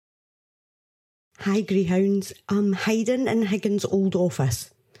Hi Greyhounds, I'm hiding in Higgins' old office.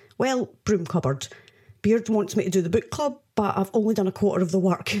 Well, broom cupboard. Beard wants me to do the book club, but I've only done a quarter of the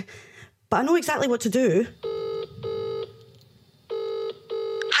work. But I know exactly what to do.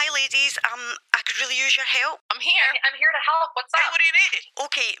 Hi ladies, I could really use your help. I'm here to help. What's up? Hey, what do you need?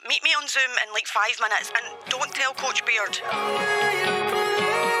 Okay, meet me on Zoom in like 5 minutes and don't tell Coach Beard.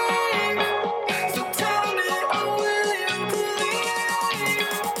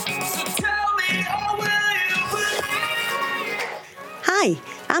 Hi,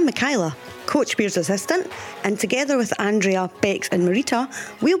 I'm Michaela, Coach Beard's assistant, and together with Andrea, Bex and Marita,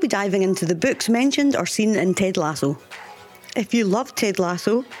 we'll be diving into the books mentioned or seen in Ted Lasso. If you love Ted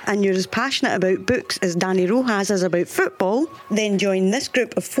Lasso and you're as passionate about books as Danny Rojas is about football, then join this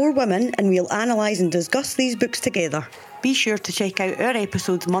group of 4 women and we'll analyse and discuss these books together. Be sure to check out our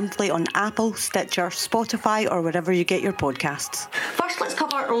episodes monthly on Apple, Stitcher, Spotify or wherever you get your podcasts. First, let's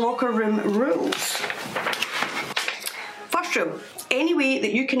cover locker room rules. First rule, any way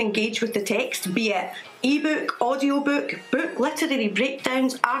that you can engage with the text, be it ebook, audiobook, book, literary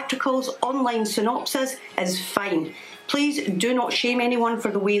breakdowns, articles, online synopsis, is fine. Please do not shame anyone for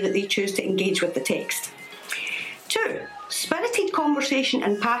the way that they choose to engage with the text. 2. Spirited conversation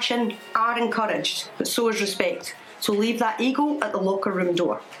and passion are encouraged, but so is respect. So leave that ego at the locker room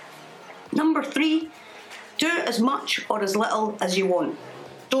door. Number 3, do as much or as little as you want.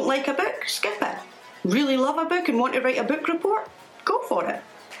 Don't like a book? Skip it. Really love a book and want to write a book report? Go for it.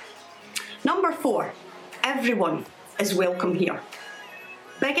 Number 4, everyone is welcome here.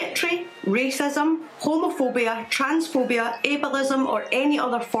 Bigotry, racism, homophobia, transphobia, ableism or any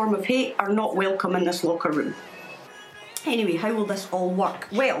other form of hate are not welcome in this locker room. Anyway, how will this all work?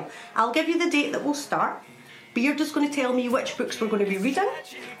 Well, I'll give you the date that we'll start. Beard is going to tell me which books we're going to be reading,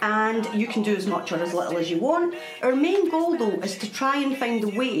 and you can do as much or as little as you want. Our main goal, though, is to try and find the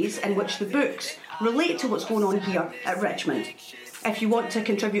ways in which the books relate to what's going on here at Richmond. If you want to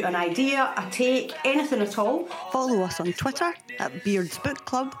contribute an idea, a take, anything at all, follow us on Twitter at Beards Book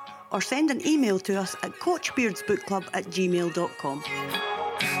Club or send an email to us at coachbeardsbookclub@gmail.com.